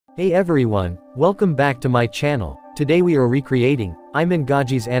Hey everyone, welcome back to my channel. Today we are recreating Iman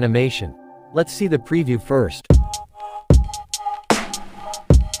Gadzhi's animation. Let's see the preview first.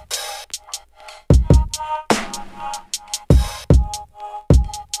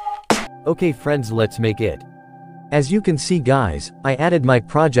 Okay friends, let's make it. As you can see guys, I added my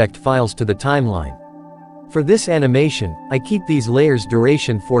project files to the timeline. For this animation, I keep these layers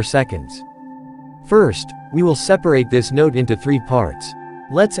duration 4 seconds. First, we will separate this node into 3 parts.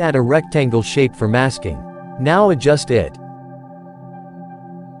 Let's add a rectangle shape for masking. Now adjust it.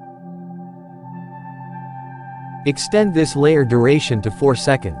 Extend this layer duration to 4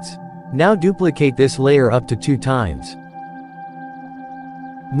 seconds. Now duplicate this layer up to 2 times.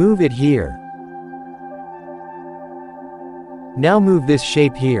 Move it here. Now move this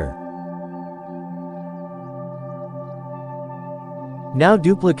shape here. Now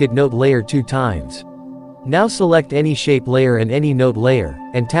duplicate node layer 2 times. Now select any shape layer and any node layer,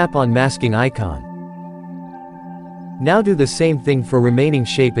 and tap on masking icon. Now do the same thing for remaining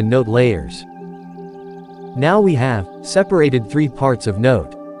shape and node layers. Now we have separated 3 parts of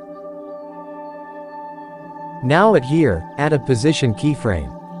node. Now at here, add a position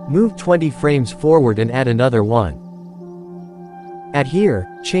keyframe. Move 20 frames forward and add another one. At here,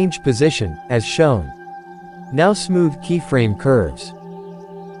 change position, as shown. Now smooth keyframe curves.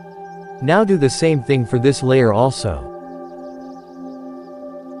 Now do the same thing for this layer also.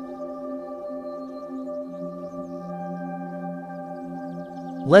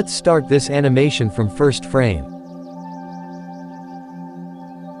 Let's start this animation from first frame.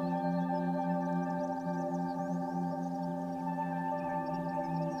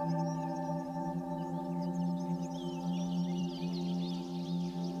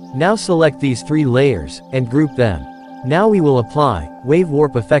 Now select these 3 layers, and group them. Now we will apply wave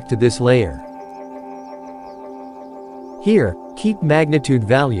warp effect to this layer. Here, keep magnitude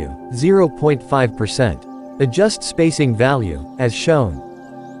value 0.5%. Adjust spacing value, as shown.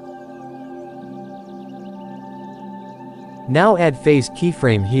 Now add phase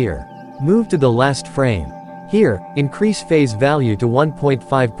keyframe here. Move to the last frame. Here, increase phase value to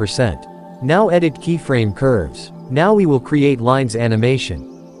 1.5%. Now edit keyframe curves. Now we will create lines animation.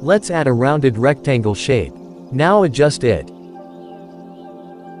 Let's add a rounded rectangle shape. Now adjust it.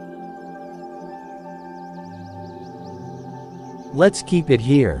 Let's keep it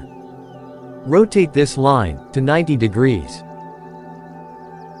here. Rotate this line to 90 degrees.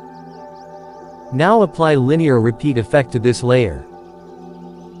 Now apply linear repeat effect to this layer.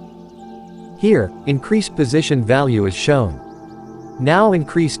 Here, increase position value as shown. Now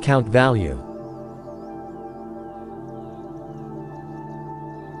increase count value.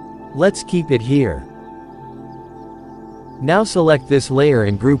 Let's keep it here. Now select this layer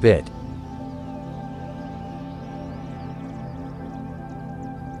and group it.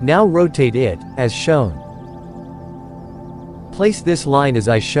 Now rotate it, as shown. Place this line as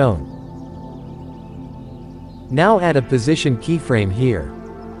I shown. Now add a position keyframe here.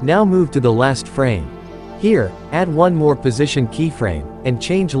 Now move to the last frame. Here, add one more position keyframe, and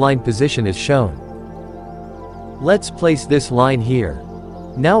change line position as shown. Let's place this line here.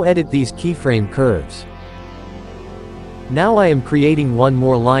 Now edit these keyframe curves. Now I am creating one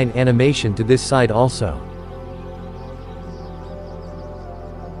more line animation to this side also.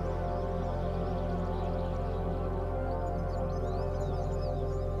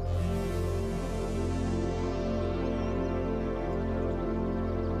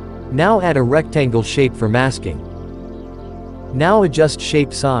 Now add a rectangle shape for masking. Now adjust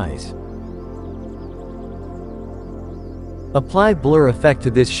shape size. Apply blur effect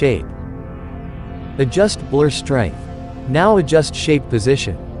to this shape. Adjust blur strength. Now adjust shape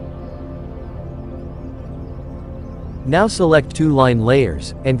position. Now select 2 line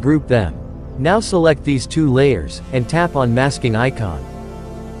layers, and group them. Now select these 2 layers, and tap on masking icon.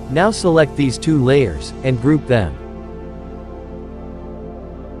 Now select these 2 layers, and group them.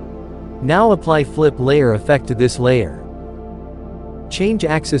 Now apply flip layer effect to this layer. Change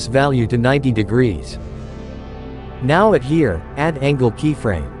axis value to 90 degrees. Now at here, add angle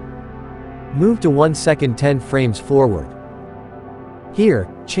keyframe. Move to 1 second 10 frames forward. Here,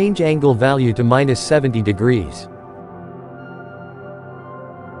 change angle value to -70 degrees.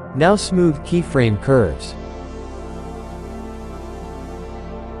 Now smooth keyframe curves.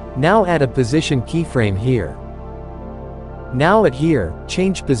 Now add a position keyframe here. Now at here,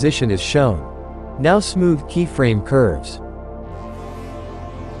 change position as shown. Now smooth keyframe curves.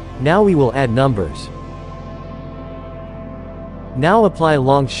 Now we will add numbers. Now apply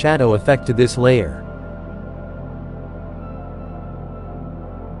long shadow effect to this layer.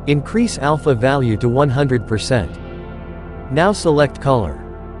 Increase alpha value to 100%. Now select color.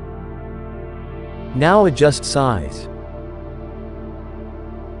 Now adjust size.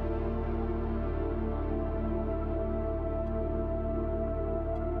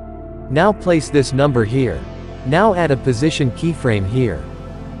 Now place this number here. Now add a position keyframe here.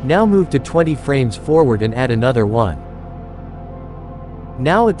 Now move to 20 frames forward and add another one.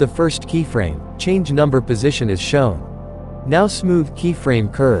 Now at the first keyframe, change number position as shown. Now smooth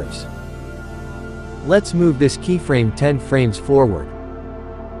keyframe curves. Let's move this keyframe 10 frames forward.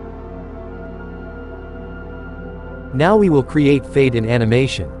 Now we will create fade in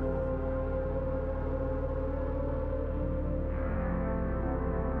animation.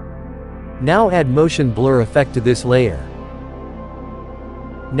 Now add motion blur effect to this layer.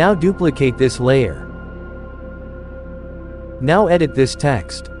 Now duplicate this layer. Now edit this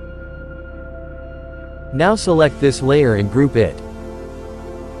text. Now select this layer and group it.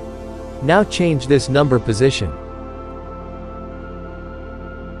 Now change this number position.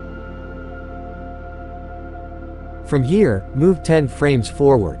 From here, move 10 frames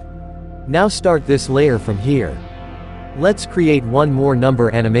forward. Now start this layer from here. Let's create one more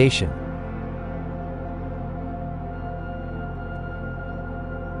number animation.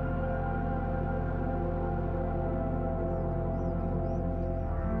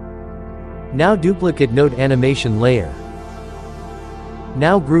 Now duplicate node animation layer.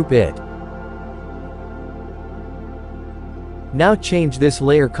 Now group it. Now change this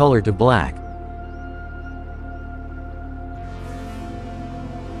layer color to black.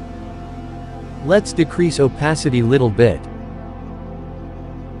 Let's decrease opacity little bit.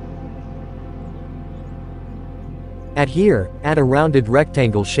 At here, add a rounded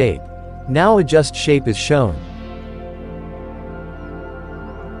rectangle shape. Now adjust shape as shown.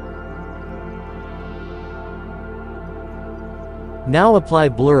 Now apply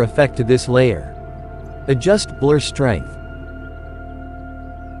blur effect to this layer. Adjust blur strength.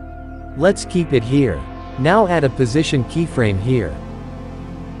 Let's keep it here. Now add a position keyframe here.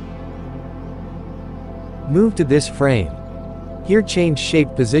 Move to this frame. Here change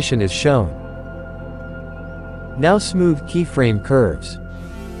shape position as shown. Now smooth keyframe curves.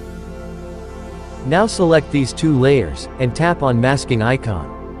 Now select these two layers, and tap on masking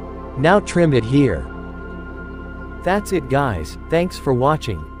icon. Now trim it here. That's it guys, thanks for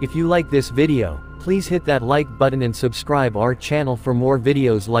watching. If you like this video, please hit that like button and subscribe our channel for more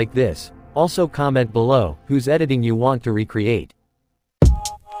videos like this. Also comment below, whose editing you want to recreate.